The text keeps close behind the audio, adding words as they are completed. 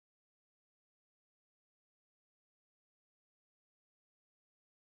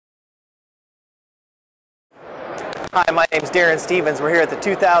Hi, my name is Darren Stevens. We're here at the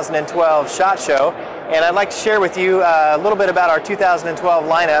 2012 SHOT Show, and I'd like to share with you a little bit about our 2012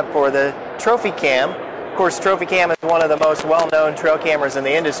 lineup for the Trophy Cam. Of course, Trophy Cam is one of the most well-known trail cameras in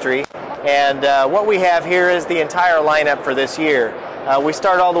the industry, and what we have here is the entire lineup for this year. We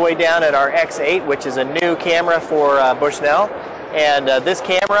start all the way down at our X8, which is a new camera for Bushnell. And this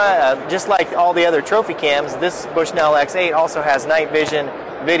camera, just like all the other trophy cams, this Bushnell X8 also has night vision,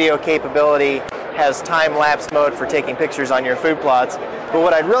 video capability, has time-lapse mode for taking pictures on your food plots. But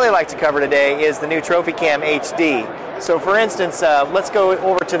what I'd really like to cover today is the new Trophy Cam HD. So for instance, let's go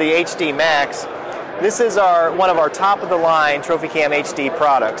over to the HD Max. This is one of our top-of-the-line Trophy Cam HD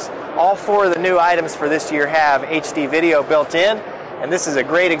products. All four of the new items for this year have HD video built in, and this is a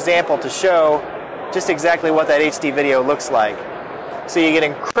great example to show just exactly what that HD video looks like. So you get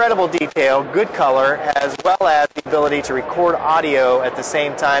incredible detail, good color, as well as the ability to record audio at the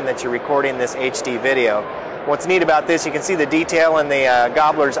same time that you're recording this HD video. What's neat about this, you can see the detail in the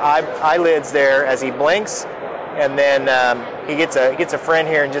gobbler's eyelids there as he blinks, and then he gets a friend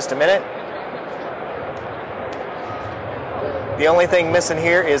here in just a minute. The only thing missing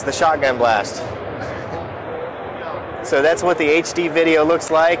here is the shotgun blast. So that's what the HD video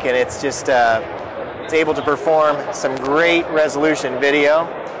looks like, and it's just it's able to perform some great resolution video.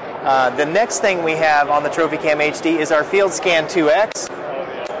 The next thing we have on the Trophy Cam HD is our Field Scan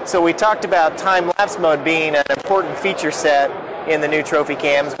 2X. So we talked about time-lapse mode being an important feature set in the new Trophy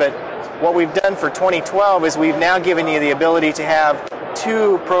Cams, but what we've done for 2012 is we've now given you the ability to have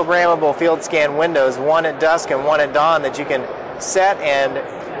two programmable field scan windows, one at dusk and one at dawn, that you can set. And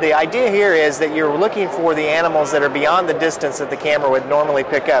the idea here is that you're looking for the animals that are beyond the distance that the camera would normally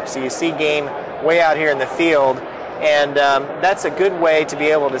pick up. So you see game way out here in the field, and that's a good way to be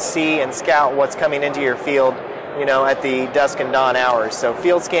able to see and scout what's coming into your field, you know, at the dusk and dawn hours. So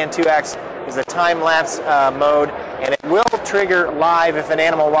Field Scan 2X is a time-lapse mode, and it will trigger live if an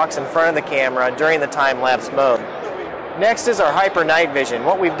animal walks in front of the camera during the time-lapse mode. Next is our Hyper Night Vision.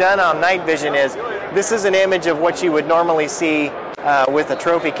 What we've done on night vision is this is an image of what you would normally see with a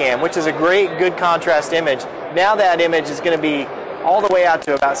Trophy Cam, which is a great, good contrast image. Now that image is going to be all the way out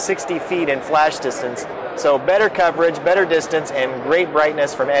to about 60 feet in flash distance. So better coverage, better distance, and great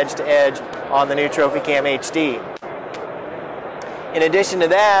brightness from edge to edge on the new Trophy Cam HD. In addition to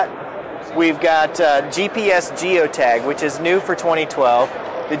that, we've got GPS geotag, which is new for 2012.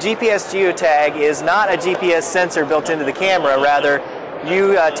 The GPS geotag is not a GPS sensor built into the camera. Rather,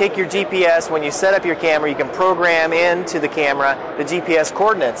 you take your GPS, when you set up your camera, you can program into the camera the GPS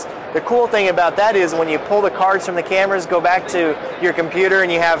coordinates. The cool thing about that is when you pull the cards from the cameras, go back to your computer,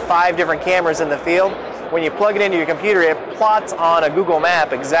 and you have 5 different cameras in the field. When you plug it into your computer, it plots on a Google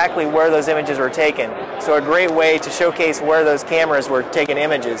map exactly where those images were taken. So a great way to showcase where those cameras were taking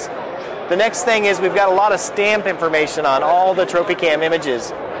images. The next thing is we've got a lot of stamp information on all the Trophy Cam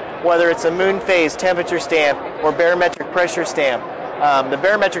images, whether it's a moon phase temperature stamp or barometric pressure stamp. The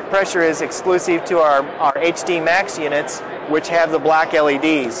barometric pressure is exclusive to our HD Max units, which have the black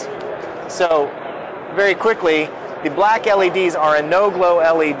LEDs. So, very quickly, the black LEDs are a no-glow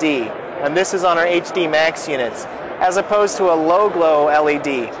LED, and this is on our HD Max units, as opposed to a low-glow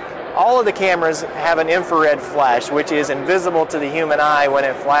LED. All of the cameras have an infrared flash, which is invisible to the human eye when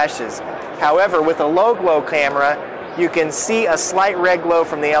it flashes. However, with a low-glow camera, you can see a slight red glow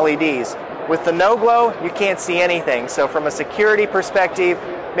from the LEDs. With the no glow, you can't see anything. So from a security perspective,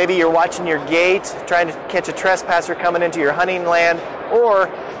 maybe you're watching your gate, trying to catch a trespasser coming into your hunting land, or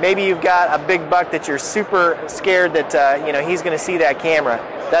maybe you've got a big buck that you're super scared that you know, he's going to see that camera.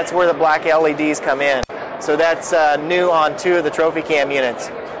 That's where the black LEDs come in. So that's new on 2 of the Trophy Cam units.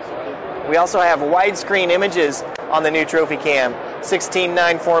 We also have widescreen images on the new Trophy Cam,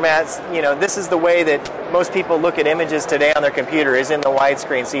 16:9 formats. You know, this is the way that most people look at images today on their computer, is in the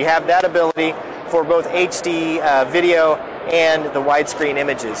widescreen. So you have that ability for both HD video and the widescreen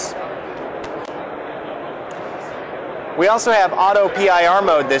images. We also have Auto PIR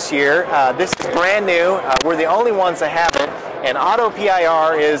mode this year. This is brand new. We're the only ones that have it. And Auto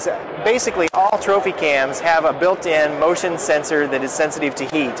PIR is basically all Trophy Cams have a built-in motion sensor that is sensitive to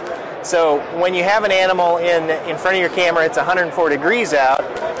heat. So when you have an animal in front of your camera, it's 104 degrees out.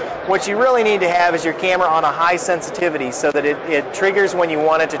 What you really need to have is your camera on a high sensitivity so that it triggers when you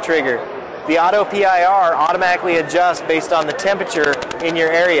want it to trigger. The Auto PIR automatically adjusts based on the temperature in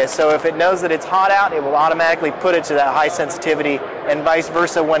your area. So if it knows that it's hot out, it will automatically put it to that high sensitivity, and vice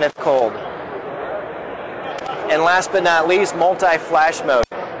versa when it's cold. And last but not least, multi-flash mode.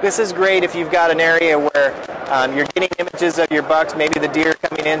 This is great if you've got an area where You're getting images of your bucks, maybe the deer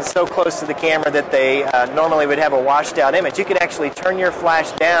coming in so close to the camera that they normally would have a washed out image. You can actually turn your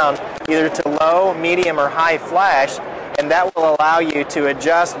flash down either to low, medium, or high flash, and that will allow you to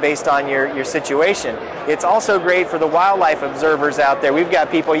adjust based on your situation. It's also great for the wildlife observers out there. We've got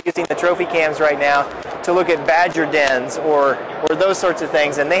people using the trophy cams right now to look at badger dens or those sorts of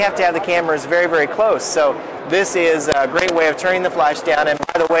things, and they have to have the cameras very, very close. So this is a great way of turning the flash down, and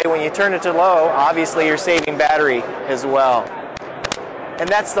by the way, when you turn it to low, obviously you're saving battery as well. And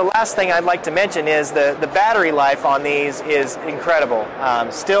that's the last thing I'd like to mention is the battery life on these is incredible.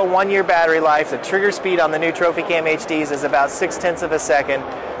 Still 1 year battery life. The trigger speed on the new Trophy Cam HDs is about 0.6 of a second.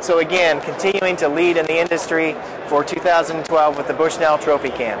 So again, continuing to lead in the industry for 2012 with the Bushnell Trophy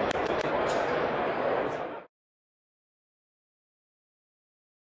Cam.